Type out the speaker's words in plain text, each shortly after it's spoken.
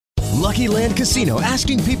Lucky Land Casino,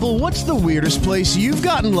 asking people, what's the weirdest place you've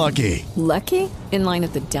gotten lucky? Lucky? In line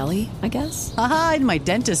at the deli, I guess? Aha, in my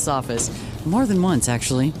dentist's office. More than once,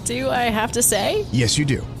 actually. Do I have to say? Yes, you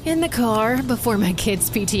do. In the car before my kids'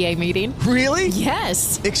 PTA meeting. Really?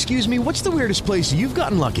 Yes. Excuse me, what's the weirdest place you've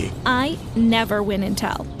gotten lucky? I never win and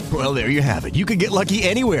tell. Well, there you have it. You can get lucky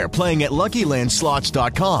anywhere, playing at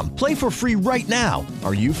LuckyLandSlots.com. Play for free right now.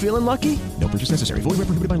 Are you feeling lucky? No purchase necessary. Void where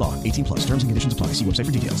prohibited by law. 18 plus. Terms and conditions apply. See website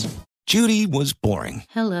for details. Judy was boring.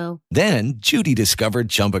 Hello. Then Judy discovered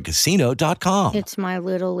ChumbaCasino.com. It's my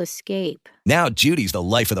little escape. Now Judy's the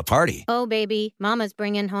life of the party. Oh, baby, mama's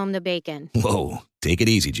bringing home the bacon. Whoa, take it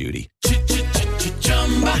easy, Judy.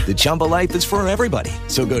 The Chumba life is for everybody.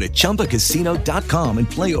 So go to ChumbaCasino.com and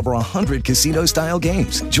play over 100 casino-style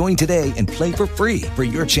games. Join today and play for free for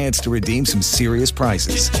your chance to redeem some serious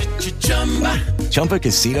prizes.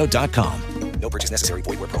 ChumbaCasino.com. No purchase necessary.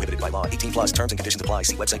 Void where prohibited by law. 18 plus. Terms and conditions apply.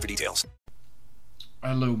 See website for details.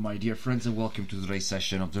 Hello, my dear friends, and welcome to today's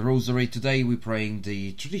session of the Rosary. Today we're praying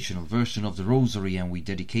the traditional version of the Rosary, and we're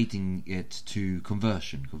dedicating it to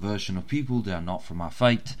conversion of people that are not from our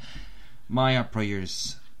faith. May our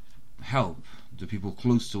prayers help the people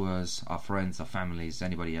close to us, our friends, our families,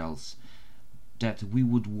 anybody else, that we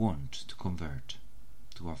would want to convert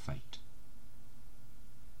to our faith.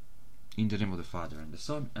 In the name of the Father, and the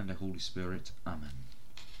Son, and the Holy Spirit. Amen.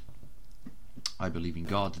 I believe in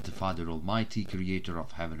God, the Father Almighty, creator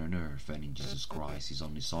of heaven and earth, and in Jesus Christ, his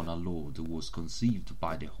only Son, our Lord, who was conceived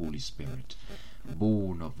by the Holy Spirit,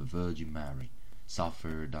 born of the Virgin Mary,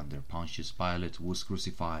 suffered under Pontius Pilate, was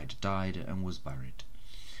crucified, died, and was buried.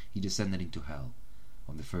 He descended into hell.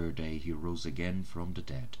 On the third day he rose again from the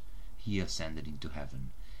dead. He ascended into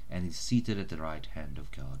heaven, and is seated at the right hand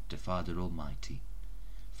of God, the Father Almighty.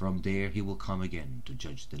 From there he will come again to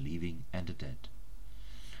judge the living and the dead.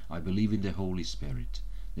 I believe in the Holy Spirit,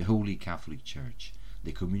 the Holy Catholic Church,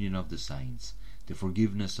 the communion of the saints, the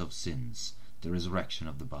forgiveness of sins, the resurrection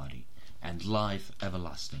of the body, and life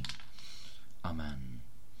everlasting. Amen.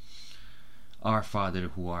 Our Father,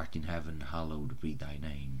 who art in heaven, hallowed be thy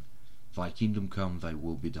name. Thy kingdom come, thy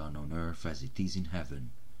will be done on earth as it is in heaven.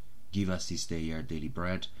 Give us this day our daily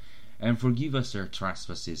bread, and forgive us our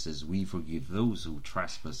trespasses as we forgive those who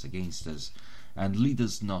trespass against us. And lead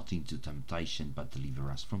us not into temptation, but deliver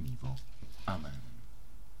us from evil. Amen.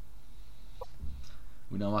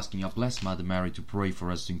 We're now asking our Blessed Mother Mary to pray for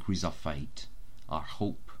us to increase our faith, our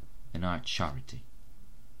hope, and our charity.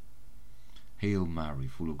 Hail Mary,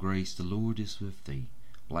 full of grace, the Lord is with thee.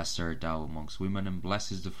 Blessed art thou amongst women, and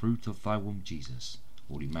blessed is the fruit of thy womb, Jesus.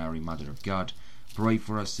 Holy Mary, Mother of God, pray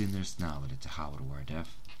for us sinners now and at the hour of our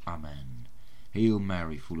death. Amen. Hail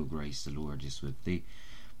Mary, full of grace, the Lord is with thee.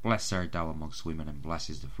 Blessed art thou amongst women, and blessed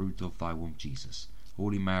is the fruit of thy womb, Jesus.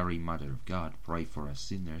 Holy Mary, Mother of God, pray for us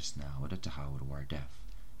sinners now and at the hour of our death.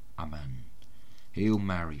 Amen. Hail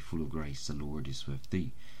Mary, full of grace, the Lord is with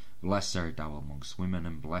thee. Blessed art thou amongst women,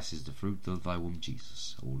 and blessed is the fruit of thy womb,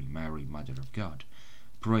 Jesus. Holy Mary, Mother of God,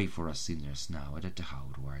 pray for us sinners now and at the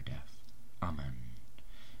hour of our death. Amen.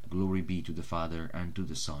 Glory be to the Father, and to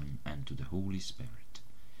the Son, and to the Holy Spirit,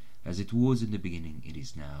 as it was in the beginning, it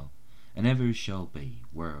is now, and ever shall be,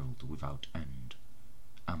 world without end.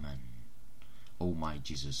 Amen. O my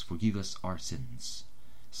Jesus, forgive us our sins,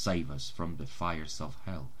 save us from the fires of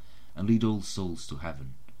hell, and lead all souls to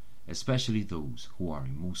heaven, especially those who are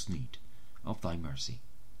in most need of thy mercy.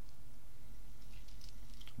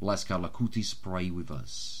 Blessed Carla Cutis, pray with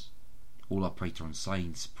us. All our patron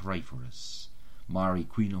saints, pray for us. Mary,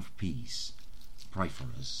 Queen of Peace, pray for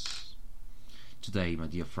us. Today, my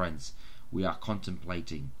dear friends, we are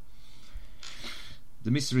contemplating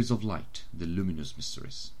the mysteries of light, the luminous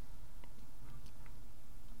mysteries.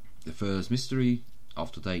 The first mystery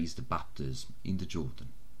of today is the baptism in the Jordan.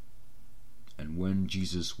 And when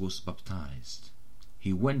Jesus was baptized,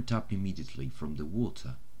 he went up immediately from the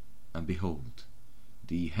water, and behold,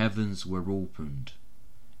 the heavens were opened,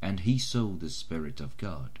 and he saw the Spirit of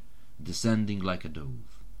God descending like a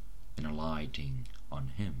dove, and alighting on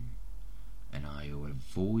him. And I heard a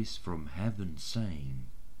voice from heaven saying,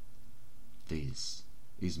 This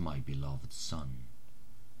is my beloved Son,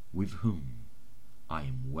 with whom I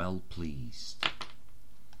am well pleased.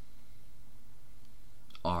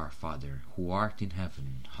 Our Father, who art in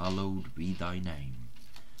heaven, hallowed be thy name.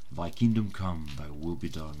 Thy kingdom come, thy will be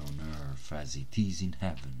done on earth as it is in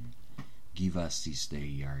heaven. Give us this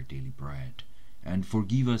day our daily bread, and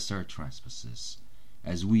forgive us our trespasses,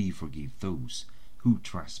 as we forgive those who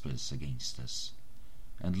trespass against us.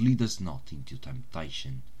 And lead us not into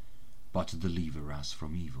temptation, but deliver us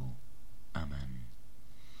from evil. Amen.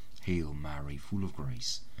 Hail Mary, full of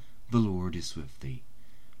grace, the Lord is with thee.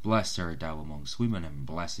 Blessed art thou amongst women, and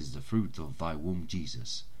blessed is the fruit of thy womb,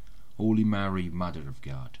 Jesus. Holy Mary, Mother of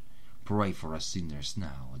God, pray for us sinners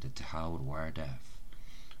now and at the hour of our death.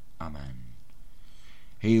 Amen.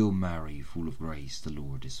 Hail Mary, full of grace, the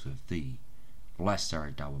Lord is with thee. Blessed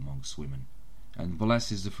art thou amongst women, and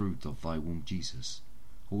blessed is the fruit of thy womb, Jesus.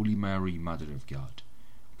 Holy Mary, Mother of God,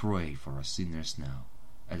 pray for us sinners now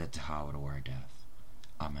and at the hour of our death.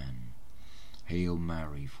 Amen. Hail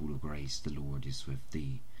Mary, full of grace, the Lord is with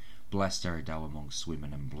thee. Blessed art thou amongst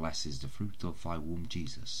women, and blessed is the fruit of thy womb,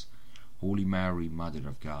 Jesus. Holy Mary, Mother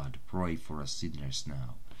of God, pray for us sinners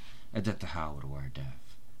now and at the hour of our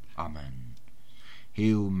death. Amen.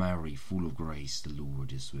 Hail Mary, full of grace, the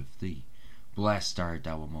Lord is with thee. Blessed art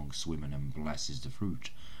thou amongst women, and blessed is the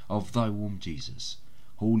fruit of thy womb, Jesus.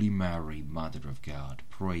 Holy Mary, Mother of God,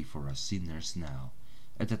 pray for us sinners now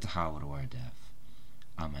and at the hour of our death.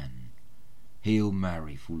 Amen. Hail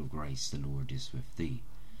Mary, full of grace, the Lord is with thee.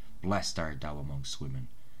 Blessed art thou amongst women,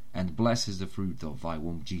 and blessed is the fruit of thy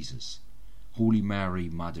womb, Jesus. Holy Mary,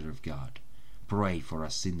 Mother of God, pray for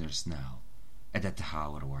us sinners now and at the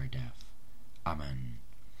hour of our death. Amen.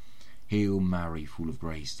 Hail Mary, full of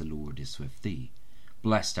grace, the Lord is with thee.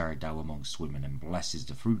 Blessed art thou amongst women, and blessed is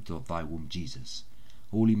the fruit of thy womb, Jesus.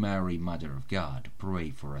 Holy Mary, Mother of God,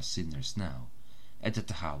 pray for us sinners now and at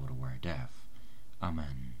the hour of our death.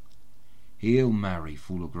 Amen. Hail Mary,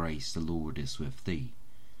 full of grace, the Lord is with thee.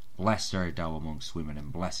 Blessed art thou amongst women,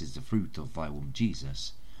 and blessed is the fruit of thy womb,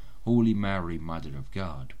 Jesus. Holy Mary, Mother of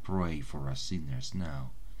God, pray for us sinners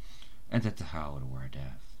now and at the hour of our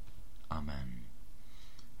death. Amen.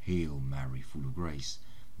 Hail Mary, full of grace,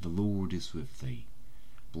 the Lord is with thee.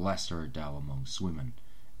 Blessed art thou amongst women,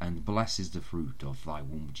 and blessed is the fruit of thy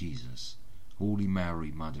womb, Jesus. Holy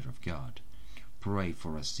Mary, Mother of God, pray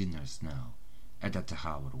for us sinners now and at the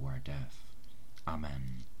hour of our death.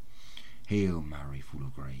 Amen. Hail Mary, full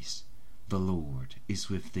of grace, the Lord is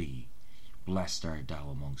with thee. Blessed art thou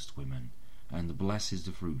amongst women, and blessed is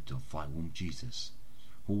the fruit of thy womb, Jesus.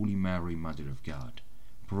 Holy Mary, Mother of God,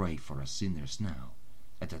 pray for us sinners now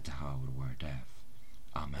and at the hour of our death.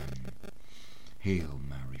 Amen. Hail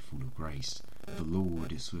Mary, full of grace, the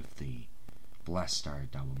Lord is with thee. Blessed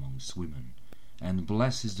art thou amongst women, and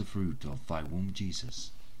blessed is the fruit of thy womb,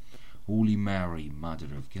 Jesus. Holy Mary, Mother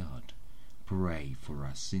of God, pray for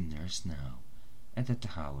us sinners now and at the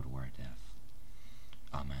hour of our death.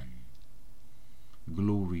 Amen.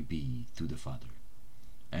 Glory be to the Father,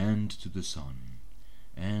 and to the Son,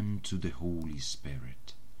 and to the Holy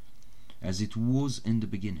Spirit, as it was in the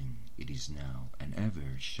beginning, it is now, and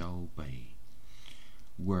ever shall be,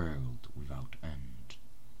 world without end.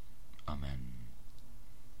 Amen.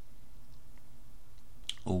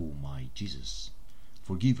 O my Jesus,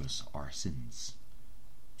 forgive us our sins,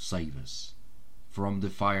 save us from the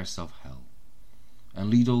fires of hell, and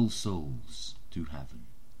lead all souls to heaven,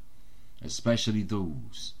 especially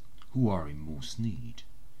those who are in most need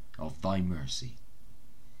of thy mercy.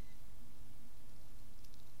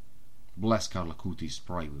 Bless Carla Cutis,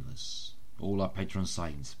 pray with us. All our patron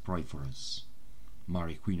saints, pray for us.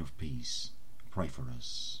 Mary, Queen of Peace, pray for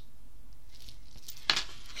us.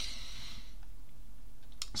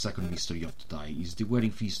 Second mystery of the day is the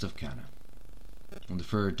wedding feast of Cana. On the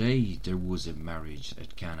third day there was a marriage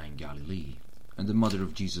at Cana in Galilee, and the mother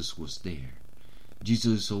of Jesus was there.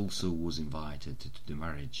 Jesus also was invited to the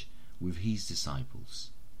marriage with his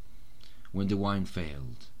disciples. When the wine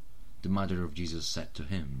failed, the mother of Jesus said to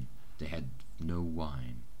him, they had no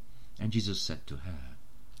wine. And Jesus said to her,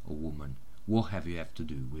 O woman, what have you to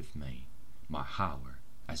do with me? My hour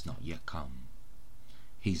has not yet come.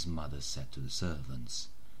 His mother said to the servants,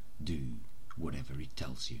 do whatever he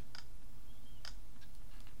tells you.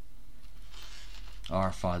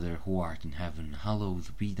 Our Father, who art in heaven,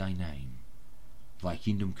 hallowed be thy name. Thy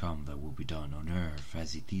kingdom come, thy will be done on earth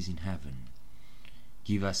as it is in heaven.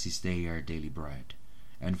 Give us this day our daily bread,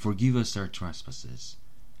 and forgive us our trespasses,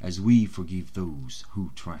 as we forgive those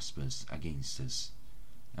who trespass against us.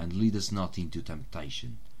 And lead us not into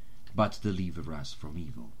temptation, but deliver us from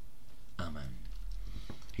evil. Amen.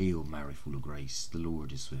 Hail Mary, full of grace, the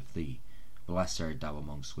Lord is with thee. Blessed art thou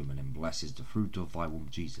amongst women, and blessed is the fruit of thy womb,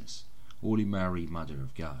 Jesus. Holy Mary, Mother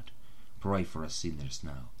of God, pray for us sinners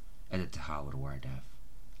now and at the hour of our death.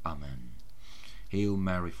 Amen. Hail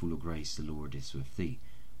Mary, full of grace, the Lord is with thee.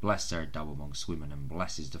 Blessed art thou amongst women, and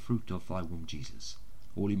blessed is the fruit of thy womb, Jesus.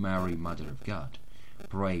 Holy Mary, Mother of God,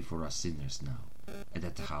 pray for us sinners now and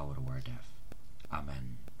at the hour of our death.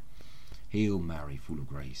 Amen. Hail Mary, full of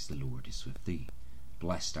grace, the Lord is with thee.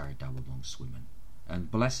 Blessed art thou amongst women,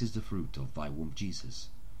 and blessed is the fruit of thy womb, Jesus.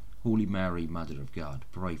 Holy Mary, Mother of God,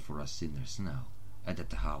 pray for us sinners now and at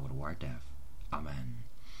the hour of our death. Amen.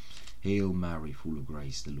 Hail Mary, full of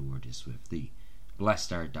grace, the Lord is with thee.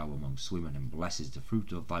 Blessed art thou amongst women, and blessed is the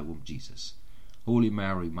fruit of thy womb, Jesus. Holy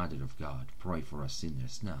Mary, Mother of God, pray for us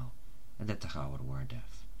sinners now, and at the hour of our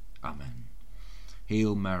death. Amen.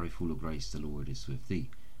 Hail Mary, full of grace, the Lord is with thee.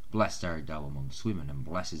 Blessed art thou amongst women, and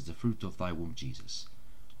blessed is the fruit of thy womb, Jesus.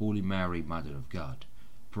 Holy Mary, Mother of God,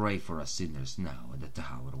 pray for us sinners now, and at the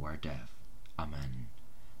hour of our death. Amen.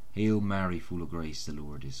 Hail Mary, full of grace, the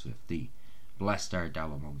Lord is with thee. Blessed art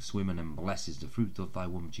thou amongst women, and blessed is the fruit of thy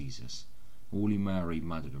womb, Jesus. Holy Mary,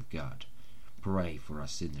 Mother of God, pray for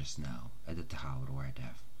us sinners now, and at the hour of our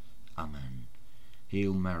death. Amen.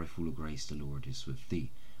 Hail Mary, full of grace, the Lord is with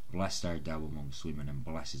thee. Blessed art thou amongst women, and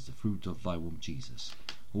blessed is the fruit of thy womb, Jesus.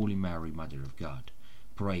 Holy Mary, Mother of God,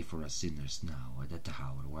 pray for us sinners now, and at the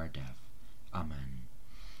hour of our death. Amen.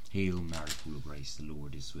 Hail Mary, full of grace, the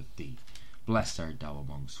Lord is with thee. Blessed art thou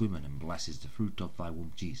amongst women, and blessed is the fruit of thy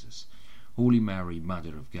womb, Jesus. Holy Mary,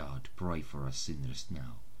 Mother of God, pray for us sinners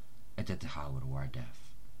now, and at the hour of our death.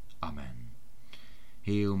 Amen.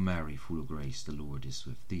 Hail Mary, full of grace, the Lord is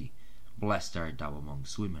with thee. Blessed art thou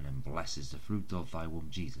amongst women, and blessed is the fruit of thy womb,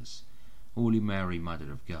 Jesus. Holy Mary,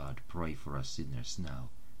 Mother of God, pray for us sinners now,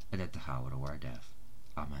 and at the hour of our death.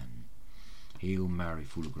 Amen. Hail Mary,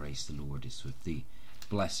 full of grace, the Lord is with thee.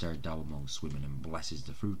 Blessed art thou amongst women, and blessed is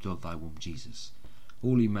the fruit of thy womb, Jesus.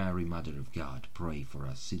 Holy Mary, Mother of God, pray for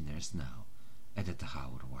us sinners now, and at the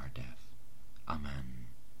hour of our death. Amen.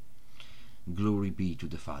 Glory be to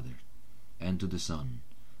the Father, and to the Son,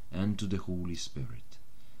 and to the Holy Spirit,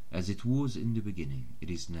 as it was in the beginning, it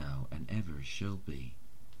is now, and ever shall be,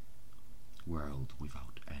 world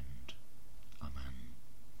without end. Amen.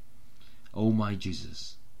 O my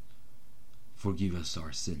Jesus, forgive us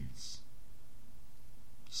our sins,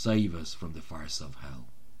 save us from the fires of hell,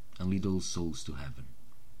 and lead all souls to heaven,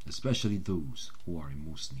 especially those who are in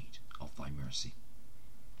most need of thy mercy.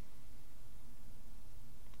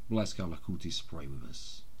 Blessed Galacutis, pray with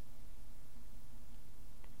us.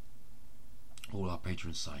 All our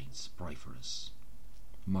patron saints, pray for us.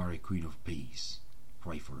 Mary, Queen of Peace,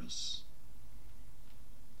 pray for us.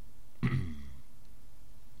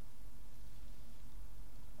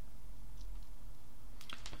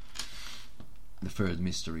 The third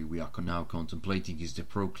mystery we are now contemplating is the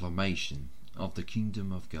proclamation of the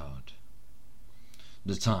kingdom of God.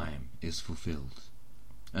 The time is fulfilled,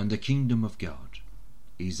 and the kingdom of God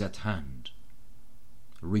is at hand.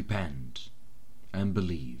 Repent and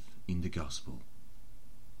believe in the gospel.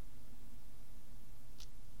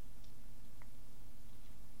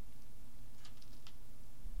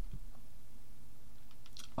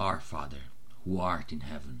 Our Father, who art in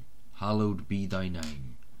heaven, hallowed be thy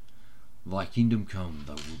name. Thy kingdom come,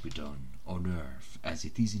 thy will be done, on earth as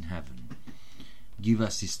it is in heaven. Give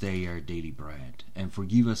us this day our daily bread, and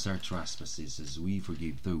forgive us our trespasses as we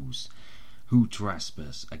forgive those who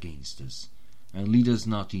trespass against us. And lead us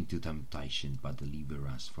not into temptation, but deliver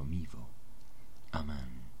us from evil.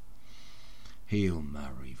 Amen. Hail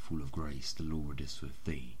Mary, full of grace, the Lord is with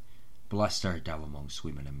thee. Blessed art thou amongst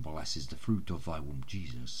women, and blessed is the fruit of thy womb,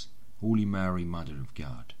 Jesus. Holy Mary, Mother of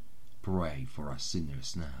God, pray for us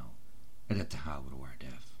sinners now, and at the hour of our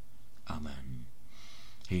death. Amen.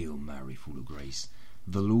 Hail Mary, full of grace,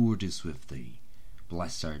 the Lord is with thee.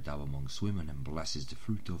 Blessed art thou amongst women, and blessed is the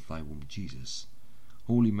fruit of thy womb, Jesus.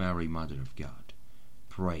 Holy Mary, Mother of God,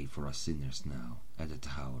 pray for us sinners now, and at the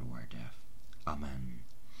hour of our death. Amen.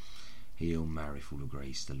 Hail Mary, full of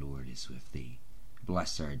grace, the Lord is with thee.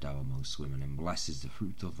 Blessed art thou amongst women, and blessed is the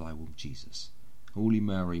fruit of thy womb, Jesus. Holy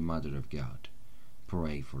Mary, Mother of God,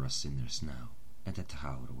 pray for us sinners now, and at the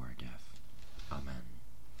hour of our death. Amen.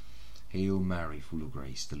 Hail Mary, full of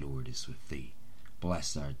grace, the Lord is with thee.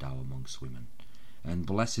 Blessed art thou amongst women, and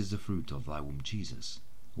blessed is the fruit of thy womb, Jesus.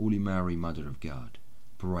 Holy Mary, Mother of God,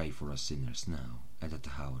 pray for us sinners now, and at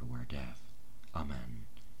the hour of our death. Amen.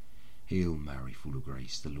 Hail Mary, full of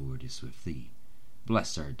grace, the Lord is with thee.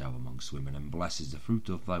 Blessed art thou amongst women, and blessed is the fruit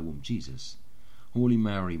of thy womb, Jesus. Holy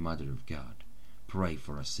Mary, Mother of God, pray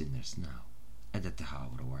for us sinners now, and at the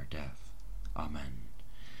hour of our death. Amen.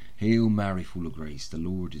 Hail Mary, full of grace, the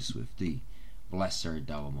Lord is with thee. Blessed art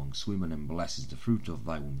thou amongst women, and blessed is the fruit of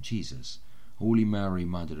thy womb, Jesus. Holy Mary,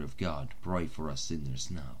 Mother of God, pray for us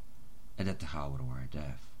sinners now, and at the hour of our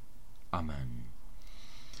death. Amen.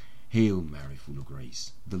 Hail Mary, full of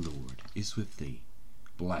grace, the Lord is with thee.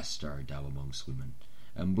 Blessed art thou amongst women,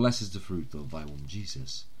 and blessed is the fruit of thy womb,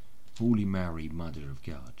 Jesus. Holy Mary, Mother of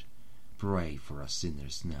God, pray for us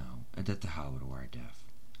sinners now, and at the hour of our death.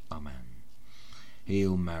 Amen.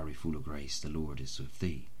 Hail Mary, full of grace, the Lord is with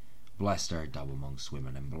thee. Blessed art thou amongst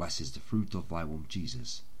women, and blessed is the fruit of thy womb,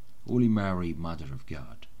 Jesus. Holy Mary, Mother of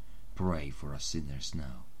God, pray for us sinners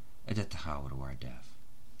now, and at the hour of our death.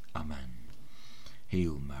 Amen.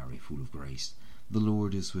 Hail Mary, full of grace, the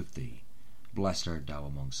Lord is with thee. Blessed art thou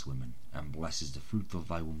amongst women, and blessed is the fruit of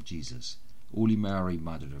thy womb, Jesus. Holy Mary,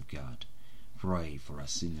 Mother of God, pray for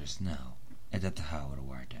us sinners now, and at the hour of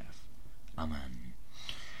our death. Amen.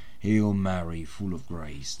 Hail Mary, full of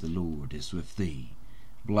grace, the Lord is with thee.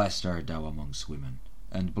 Blessed art thou amongst women,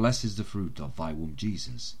 and blessed is the fruit of thy womb,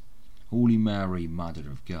 Jesus. Holy Mary, Mother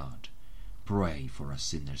of God, pray for us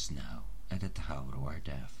sinners now, and at the hour of our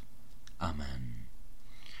death. Amen.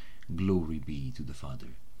 Glory be to the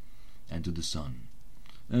Father, and to the Son,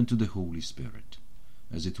 and to the Holy Spirit,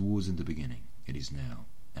 as it was in the beginning, it is now,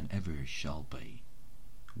 and ever shall be,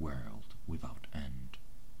 world without end.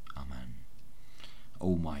 Amen.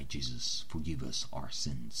 O my Jesus, forgive us our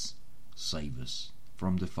sins, save us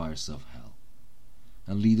from the fires of hell,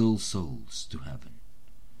 and lead all souls to heaven,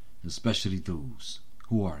 especially those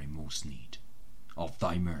who are in most need of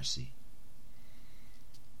thy mercy.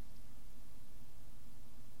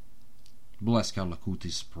 Blessed Carla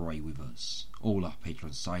Cutis, pray with us. All our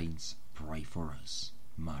patron saints, pray for us.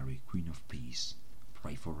 Mary, Queen of Peace,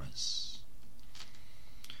 pray for us.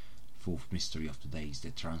 Fourth mystery of today is the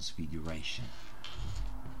Transfiguration.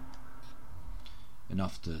 And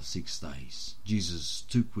after 6 days, Jesus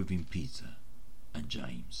took with him Peter and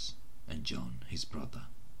James and John his brother,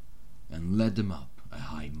 and led them up a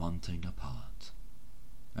high mountain apart.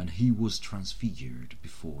 And he was transfigured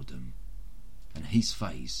before them, and his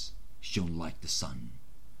face shone like the sun,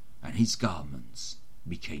 and his garments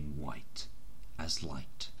became white as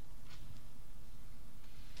light.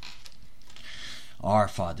 Our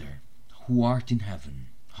Father, who art in heaven,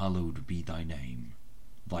 hallowed be thy name.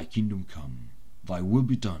 Thy kingdom come, thy will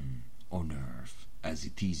be done, on earth as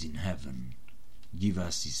it is in heaven. Give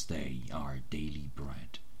us this day our daily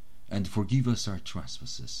bread, and forgive us our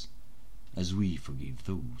trespasses, as we forgive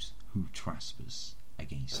those who trespass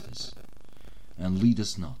against us. And lead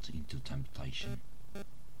us not into temptation,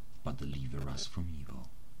 but deliver us from evil.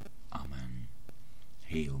 Amen.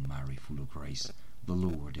 Hail Mary, full of grace, the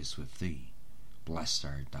Lord is with thee. Blessed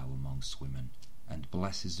art thou amongst women, and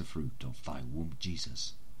blessed is the fruit of thy womb,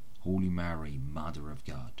 Jesus. Holy Mary, Mother of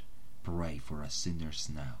God, pray for us sinners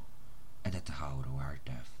now, and at the hour of our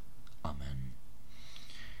death. Amen.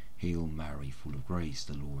 Hail Mary, full of grace,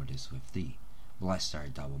 the Lord is with thee. Blessed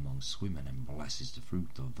art thou amongst women, and blessed is the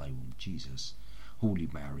fruit of thy womb, Jesus. Holy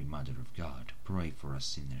Mary, Mother of God, pray for us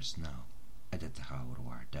sinners now, and at the hour of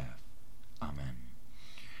our death. Amen.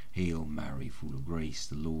 Hail Mary, full of grace,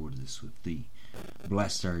 the Lord is with thee.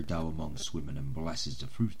 Blessed art thou amongst women, and blessed is the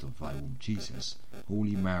fruit of thy womb, Jesus.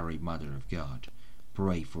 Holy Mary, Mother of God,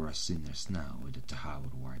 pray for us sinners now, and at the hour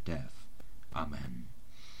of our death. Amen.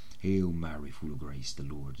 Hail Mary, full of grace, the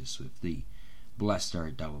Lord is with thee. Blessed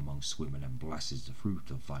art thou amongst women, and blessed is the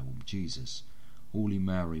fruit of thy womb, Jesus. Holy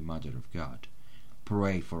Mary, Mother of God,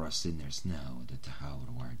 pray for us sinners now, and at the hour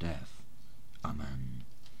of our death. Amen.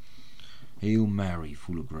 Hail Mary,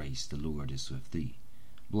 full of grace, the Lord is with thee.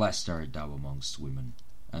 Blessed art thou amongst women,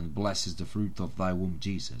 and blessed is the fruit of thy womb,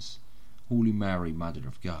 Jesus. Holy Mary, Mother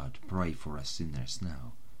of God, pray for us sinners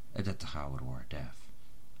now, and at the hour of our death.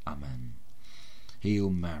 Amen. Hail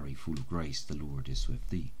Mary, full of grace, the Lord is with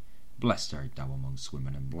thee. Blessed art thou amongst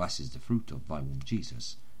women, and blessed is the fruit of thy womb,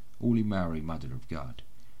 Jesus. Holy Mary, Mother of God,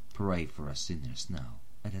 pray for us sinners now,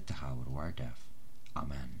 and at the hour of our death.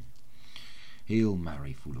 Amen. Hail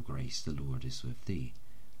Mary, full of grace, the Lord is with thee.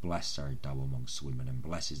 Blessed art thou amongst women, and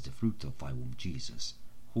blessed is the fruit of thy womb, Jesus.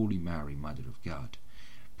 Holy Mary, Mother of God,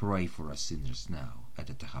 pray for us sinners now, and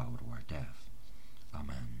at the hour of our death.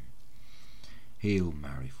 Amen. Hail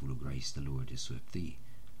Mary, full of grace, the Lord is with thee.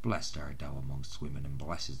 Blessed art thou amongst women, and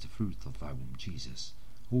blessed is the fruit of thy womb, Jesus.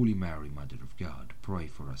 Holy Mary, Mother of God, pray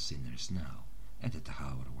for us sinners now, and at the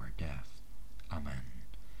hour of our death. Amen.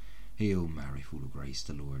 Hail Mary, full of grace,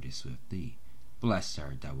 the Lord is with thee. Blessed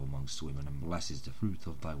art thou amongst women, and blessed is the fruit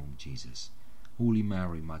of thy womb, Jesus. Holy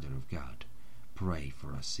Mary, Mother of God, pray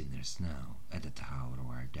for us sinners now, and at the hour of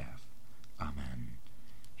our death. Amen.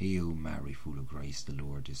 Hail Mary, full of grace, the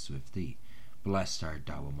Lord is with thee. Blessed art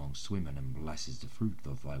thou amongst women, and blessed is the fruit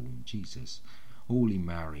of thy womb, Jesus. Holy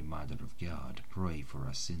Mary, Mother of God, pray for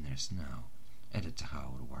us sinners now, and at the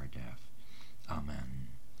hour of our death. Amen.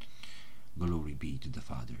 Glory be to the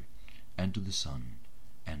Father, and to the Son,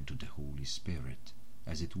 and to the Holy Spirit,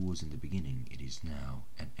 as it was in the beginning, it is now,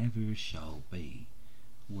 and ever shall be,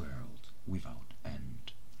 world without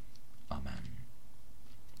end. Amen.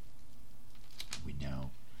 We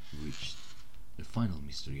now reached the final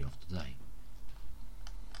mystery of today,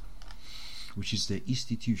 which is the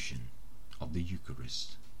institution of the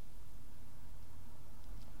Eucharist.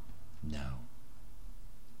 Now,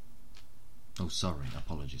 Oh, sorry,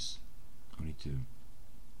 apologies. I need to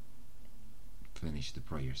finish the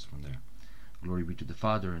prayers from there. Glory be to the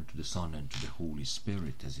Father, and to the Son, and to the Holy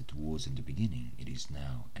Spirit, as it was in the beginning, it is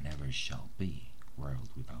now, and ever shall be, world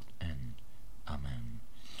without end. Amen.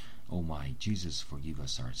 O my Jesus, forgive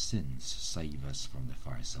us our sins, save us from the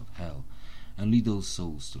fires of hell, and lead all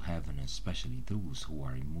souls to heaven, especially those who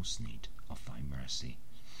are in most need of thy mercy.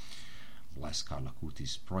 Bless Carla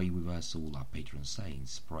Cutis, pray with us. All our patron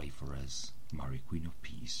saints, pray for us. Mary, Queen of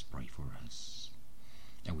Peace, pray for us.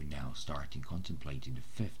 And we now start in contemplating the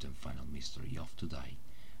fifth and final mystery of today,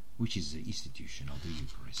 which is the institution of the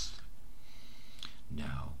Eucharist.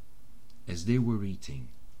 Now, as they were eating,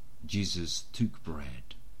 Jesus took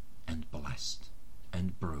bread, and blessed,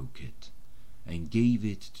 and broke it, and gave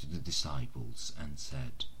it to the disciples, and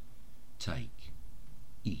said, Take,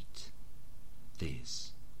 eat,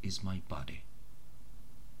 this is my body.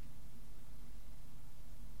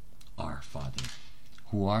 Our Father,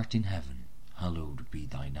 who art in heaven, hallowed be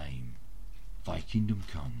thy name. Thy kingdom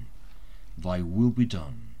come, thy will be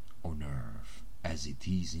done, on earth as it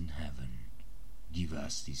is in heaven. Give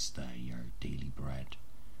us this day our daily bread,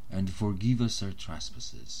 and forgive us our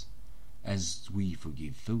trespasses, as we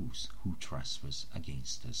forgive those who trespass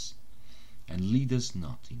against us. And lead us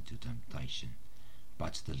not into temptation,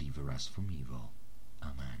 but deliver us from evil.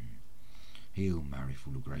 Amen. Hail Mary,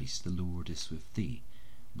 full of grace, the Lord is with thee.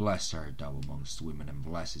 Blessed art thou amongst women, and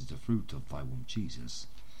blessed is the fruit of thy womb, Jesus.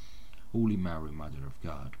 Holy Mary, Mother of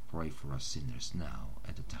God, pray for us sinners now,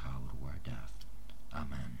 and at the hour of our death.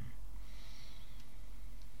 Amen.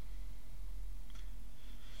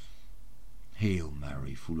 Hail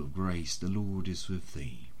Mary, full of grace, the Lord is with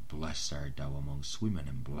thee. Blessed art thou amongst women,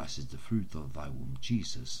 and blessed is the fruit of thy womb,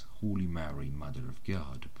 Jesus. Holy Mary, Mother of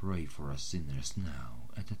God, pray for us sinners now,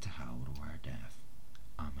 and at the hour of our death.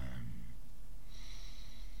 Amen.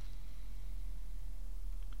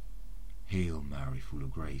 Hail Mary, full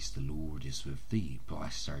of grace, the Lord is with thee.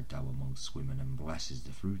 Blessed art thou amongst women, and blessed is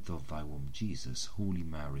the fruit of thy womb, Jesus. Holy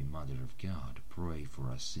Mary, Mother of God, pray for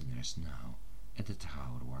us sinners now, and at the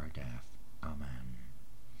hour of our death. Amen.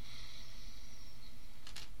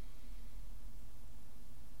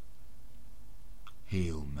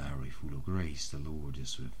 Hail Mary, full of grace, the Lord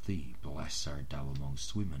is with thee. Blessed art thou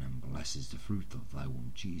amongst women, and blessed is the fruit of thy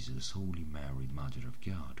womb, Jesus. Holy Mary, Mother of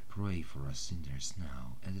God, pray for us sinners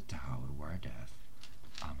now, and at the hour of our death.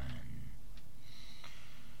 Amen.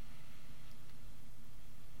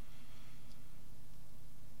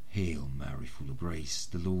 Hail Mary, full of grace,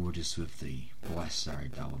 the Lord is with thee. Blessed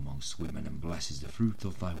art thou amongst women, and blessed is the fruit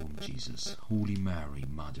of thy womb, Jesus. Holy Mary,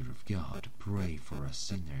 Mother of God, pray for us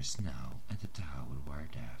sinners now, and at the hour of our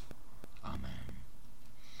death. Amen.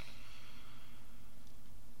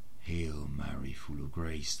 Hail Mary, full of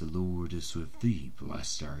grace, the Lord is with thee.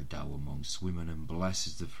 Blessed art thou amongst women, and blessed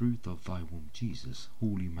is the fruit of thy womb, Jesus.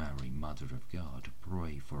 Holy Mary, Mother of God,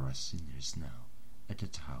 pray for us sinners now, and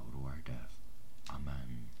at the hour of our death.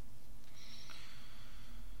 Amen.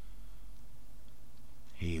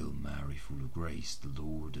 Hail Mary, full of grace, the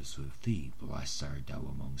Lord is with thee. Blessed art thou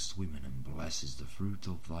amongst women, and blessed is the fruit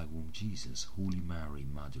of thy womb, Jesus. Holy Mary,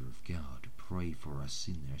 Mother of God, pray for us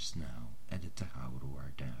sinners now, and at the hour of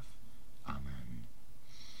our death. Amen.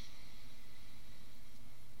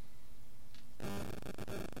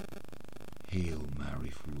 Hail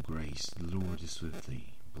Mary, full of grace, the Lord is with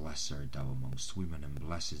thee. Blessed art thou amongst women, and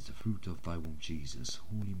blessed is the fruit of thy womb, Jesus.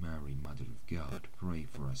 Holy Mary, Mother of God, pray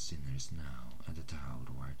for us sinners now, and at the hour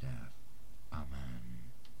of our death.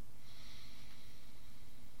 Amen.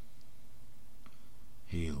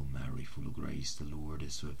 Hail Mary, full of grace, the Lord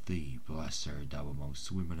is with thee. Blessed art thou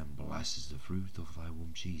amongst women, and blessed is the fruit of thy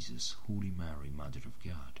womb, Jesus. Holy Mary, Mother of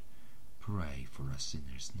God, pray for us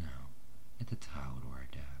sinners now, and at the hour of our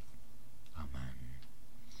death. Amen.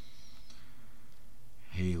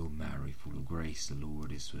 Hail Mary, full of grace, the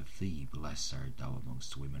Lord is with thee. Blessed art thou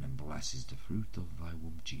amongst women, and blessed is the fruit of thy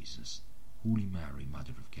womb, Jesus. Holy Mary,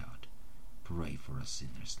 Mother of God, pray for us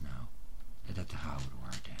sinners now, and at the hour of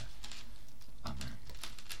our death. Amen.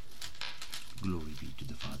 Glory be to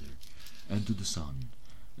the Father, and to the Son,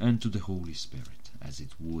 and to the Holy Spirit, as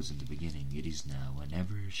it was in the beginning, it is now, and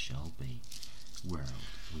ever shall be, world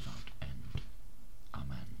without end.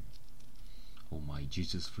 Amen. O my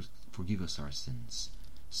Jesus, forgive us our sins,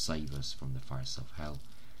 save us from the fires of hell,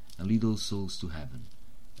 and lead all souls to heaven,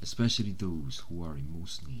 especially those who are in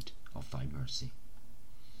most need of thy mercy.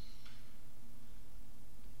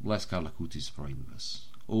 Bless Carla Cutis, pray with us.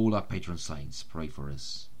 All our patron saints, pray for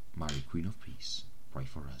us. Mary, Queen of Peace, pray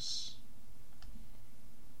for us.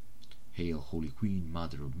 Hail, Holy Queen,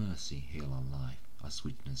 Mother of Mercy, hail our life, our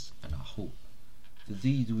sweetness, and our hope. To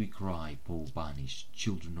thee do we cry, poor banished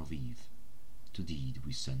children of Eve. To thee do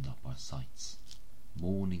we send up our sighs,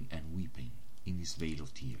 mourning and weeping in this vale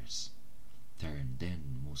of tears. Turn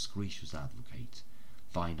then, most gracious Advocate,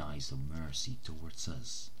 thine eyes of mercy towards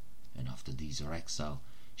us, and after these our exile,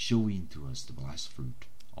 show into us the blessed fruit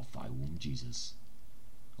of thy womb, Jesus.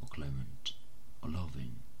 O clement, O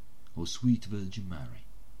loving, O sweet Virgin Mary,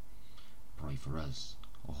 pray for us,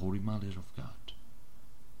 O Holy Mother of God,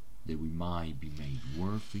 that we might be made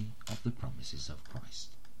worthy of the promises of Christ.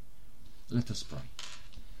 Let us pray.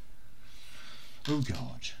 O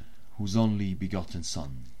God, whose only begotten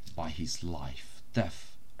Son, by his life,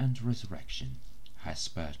 death, and resurrection, has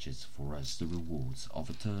purchased for us the rewards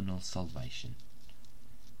of eternal salvation,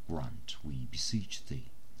 grant, we beseech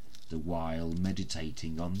thee, that while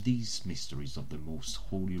meditating on these mysteries of the most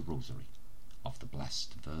holy Rosary of the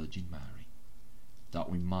Blessed Virgin Mary, that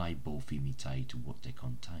we might both imitate what they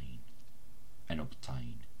contain and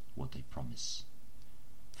obtain what they promise.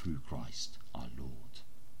 Through Christ our Lord.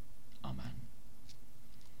 Amen.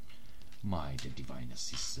 May the divine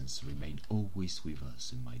assistance remain always with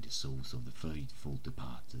us, and may the souls of the faithful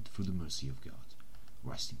departed, through the mercy of God,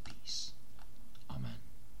 rest in peace. Amen.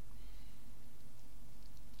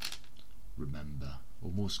 Remember, O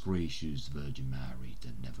most gracious Virgin Mary,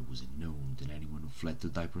 that never was it known that anyone who fled to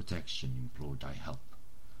thy protection implored thy help,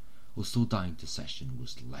 or so thy intercession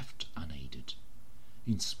was left unaided.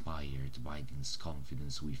 Inspired by this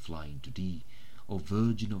confidence we fly into thee, O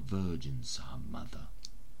Virgin of Virgins, our Mother.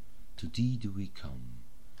 To thee do we come,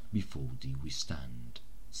 before thee we stand,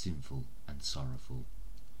 sinful and sorrowful.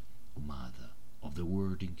 O Mother of the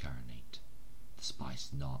Word incarnate, despise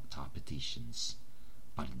not our petitions,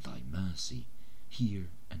 but in thy mercy hear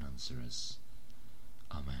and answer us.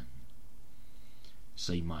 Amen.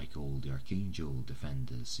 Saint Michael the Archangel,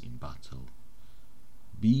 defend us in battle.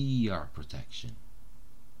 Be our protection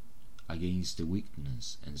against the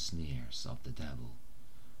wickedness and snares of the devil.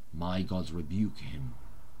 My God, rebuke him,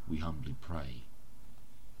 we humbly pray.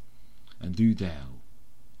 And do thou,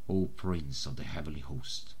 O Prince of the heavenly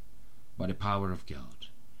host, by the power of God,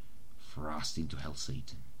 thrust into hell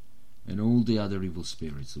Satan and all the other evil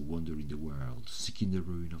spirits who wander in the world, seeking the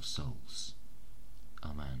ruin of souls.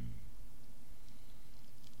 Amen.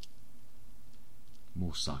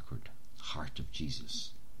 Most Sacred Heart of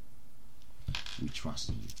Jesus, we trust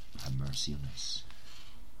in you, have mercy on us.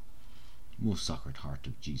 Most Sacred Heart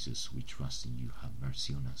of Jesus, we trust in you, have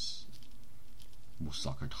mercy on us. Most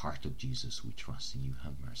Sacred Heart of Jesus, we trust in you,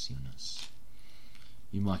 have mercy on us.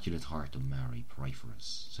 Immaculate Heart of Mary, pray for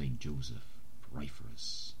us. Saint Joseph, pray for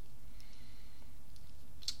us.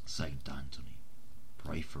 Saint Anthony,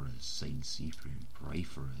 pray for us. Saint Cyprian, pray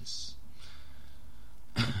for us.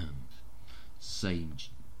 Saint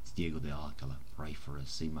Diego de Alcala, pray for us.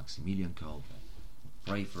 Saint Maximilian Kolbe,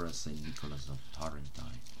 pray for us. Saint Nicholas of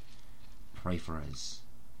Tarentine, pray for us.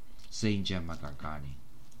 Saint Gemma Gargani,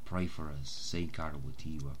 pray for us. Saint Carlo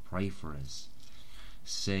Wojtyła, pray for us.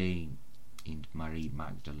 Saint Marie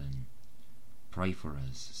Magdalene, pray for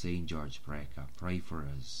us. Saint George Breca, pray for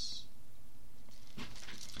us.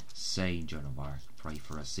 Saint Joan of Arc, pray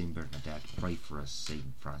for us. Saint Bernadette, pray for us.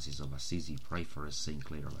 Saint Francis of Assisi, pray for us. Saint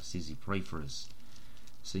Clare of Assisi, pray for us.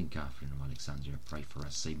 Saint Catherine of Alexandria, pray for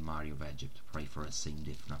us. Saint Mary of Egypt, pray for us. Saint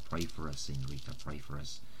Dipna, pray for us. Saint Rita, pray for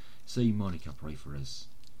us. Saint Monica, pray for us.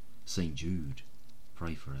 Saint Jude,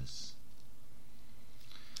 pray for us.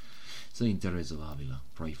 Saint Teresa of Avila,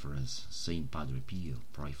 pray for us. Saint Padre Pio,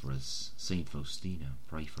 pray for us. Saint Faustina,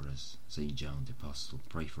 pray for us. Saint John the Apostle,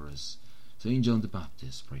 pray for us. Saint John the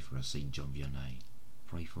Baptist, pray for us. Saint John Vianney,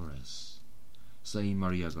 pray for us. Saint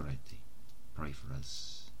Maria Goretti, pray for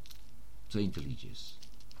us. Saint Eligius,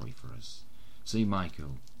 pray for us. Saint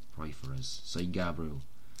Michael, pray for us. Saint Gabriel,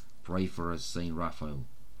 pray for us. Saint Raphael,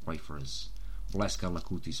 pray for us. Bless Carla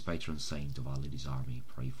Cutis, patron saint of Our Lady's Army,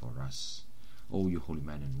 pray for us. All you holy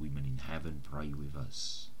men and women in heaven, pray with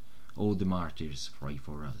us. All the martyrs, pray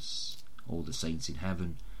for us. All the saints in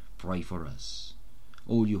heaven, pray for us.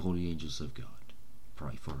 All you holy angels of God,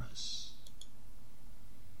 pray for us.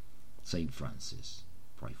 Saint Francis,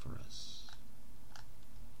 pray for us.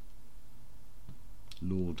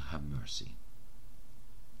 Lord, have mercy.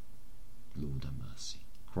 Lord, have mercy.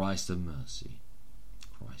 Christ, have mercy.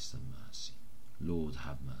 Christ, have mercy. Lord,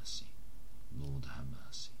 have mercy. Lord, have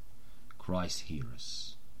mercy. Christ, hear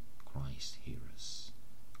us. Christ, hear us.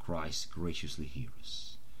 Christ, graciously hear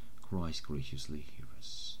us. Christ, graciously hear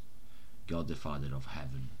us. God the Father of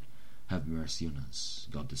heaven, have mercy on us.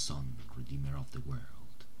 God the Son, Redeemer of the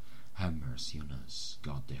world, have mercy on us.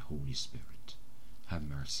 God the Holy Spirit, have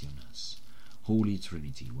mercy on us. Holy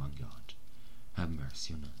Trinity, one God, have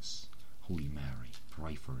mercy on us. Holy Mary,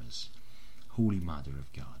 pray for us. Holy Mother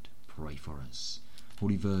of God, pray for us.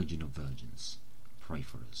 Holy Virgin of Virgins, pray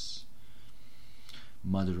for us.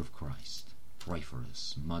 Mother of Christ, pray for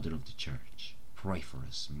us. Mother of the Church, pray for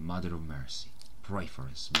us. Mother of Mercy, pray for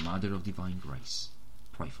us. Mother of Divine Grace,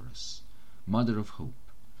 pray for us. Mother of Hope,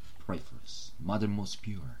 pray for us. Mother most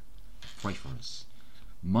pure, pray for us.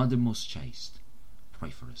 Mother most chaste, pray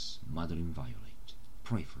for us. Mother inviolate,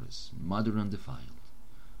 pray for us. Mother undefiled,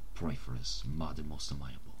 pray for us. Mother most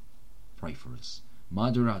amiable, pray for us.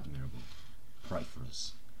 Mother admirable, pray for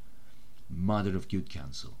us. Mother of good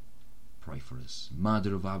counsel, pray for us.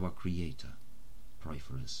 Mother of our Creator, pray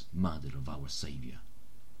for us. Mother of our Saviour,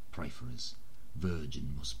 pray for us.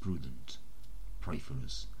 Virgin most prudent, pray for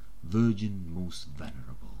us. Virgin most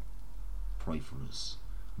venerable, pray for us.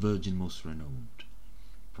 Virgin most renowned,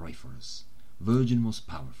 pray for us. Virgin most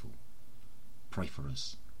powerful, pray for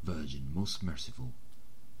us. Virgin most merciful,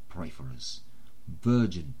 pray for us.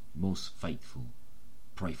 Virgin most faithful,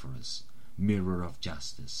 pray for us. Mirror of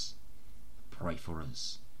justice, pray for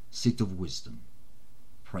us. Seat of wisdom,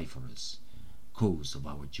 pray for us. Cause of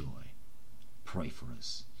our joy, pray for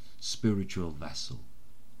us. Spiritual vessel,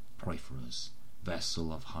 pray for us.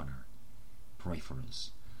 Vessel of honor, pray for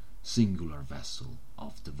us. Singular vessel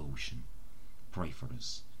of devotion, pray for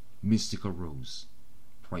us. Mystical rose,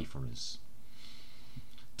 pray for us.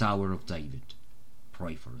 Tower of David,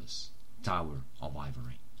 pray for us. Tower of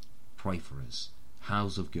ivory, pray for us.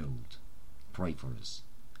 House of gold, pray for us.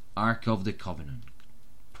 Ark of the Covenant,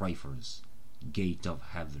 pray for us. Gate of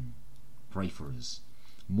heaven, pray for us.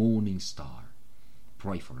 Morning star,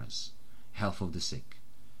 pray for us. Health of the sick,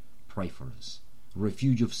 pray for us.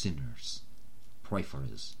 Refuge of sinners, pray for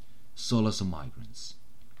us. Solace of migrants,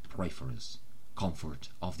 pray for us. Comfort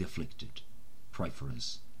of the afflicted, pray for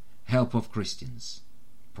us. Help of Christians,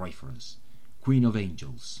 pray for us. Queen of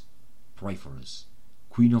angels, pray for us.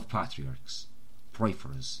 Queen of patriarchs, pray for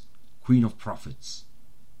us. Queen of prophets,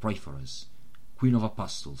 pray for us. Queen of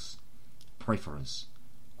apostles, pray for us.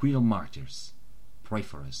 Queen of martyrs, pray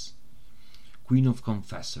for us. Queen of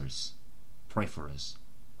confessors, pray for us.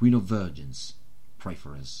 Queen of virgins, pray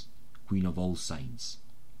for us. Queen of all saints,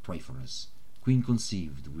 pray for us. Queen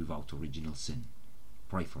conceived without original sin,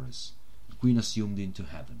 pray for us. Queen assumed into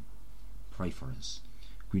heaven, pray for us.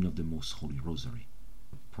 Queen of the most holy Rosary,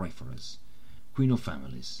 pray for us. Queen of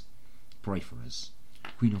families, pray for us.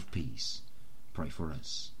 Queen of peace, pray for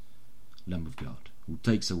us. Lamb of God, who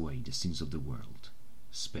takes away the sins of the world,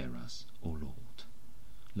 spare us, O Lord.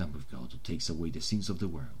 Lamb of God, who takes away the sins of the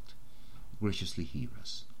world, graciously hear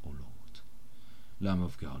us, O Lord. Lamb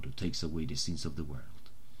of God, who takes away the sins of the world,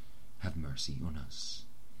 have mercy on us.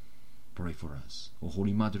 Pray for us, O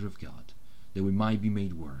Holy Mother of God, that we might be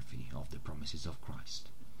made worthy of the promises of Christ.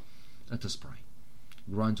 Let us pray.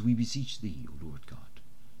 Grant, we beseech Thee, O Lord God,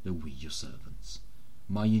 that we, your servants,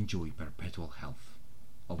 might enjoy perpetual health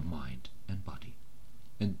of mind and body,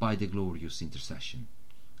 and by the glorious intercession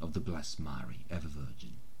of the blessed Mary, ever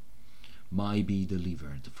Virgin, might be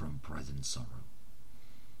delivered from present sorrow,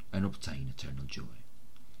 and obtain eternal joy.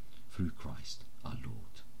 Through Christ our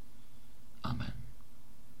Lord. Amen.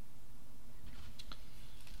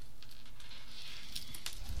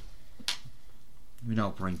 We're now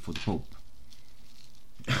praying for the Pope.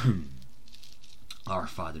 Our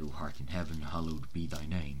Father who art in heaven, hallowed be thy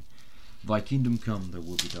name. Thy kingdom come, thy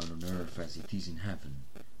will be done on earth as it is in heaven.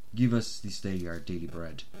 Give us this day our daily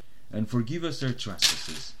bread, and forgive us our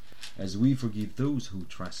trespasses, as we forgive those who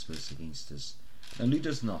trespass against us. And lead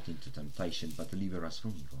us not into temptation, but deliver us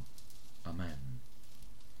from evil. Amen.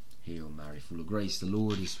 Hail Mary, full of grace, the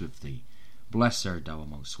Lord is with thee. Blessed art thou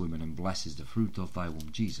amongst women, and blessed is the fruit of thy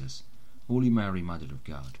womb, Jesus. Holy Mary, Mother of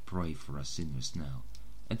God, pray for us sinners now,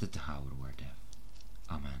 and at the hour of our death.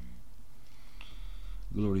 Amen.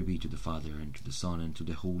 Glory be to the Father, and to the Son, and to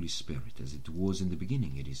the Holy Spirit, as it was in the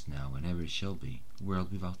beginning, it is now, and ever shall be,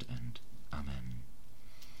 world without end. Amen.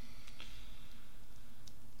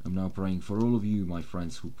 I'm now praying for all of you, my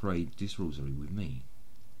friends, who prayed this rosary with me.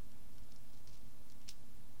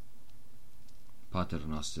 Pater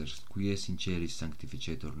noster, qui es in celis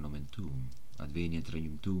sanctificetur nomen tuum, adveniat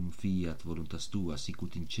regnum tuum, fiat voluntas tua,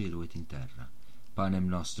 sicut in cielo et in terra. Panem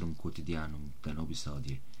nostrum quotidianum da nobis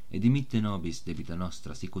hodie, et dimitte nobis debita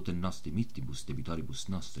nostra, sicut et nos dimittibus debitoribus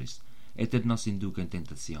nostris, et nos induca in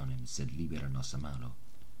tentationem, sed libera nos a malo.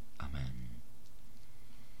 Amen.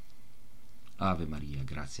 Ave Maria,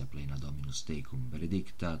 gratia plena Dominus tecum,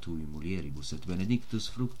 benedicta tui mulieribus, et benedictus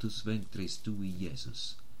fructus ventris tui,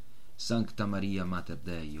 Iesus. Sancta Maria, Mater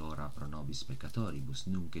Dei, ora pro nobis peccatoribus,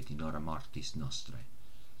 nunc et in hora mortis nostrae.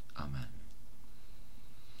 Amen.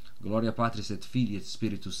 Gloria Patris et Filii et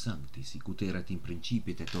Spiritus Sancti, sic ut erat in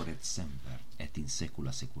principio et ora et semper, et in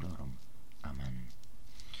saecula saeculorum. Amen.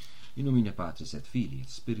 In nomine Patris et Filii et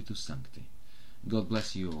Spiritus Sancti. God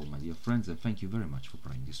bless you all, my dear friends, and thank you very much for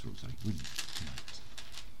praying this rosary with me tonight.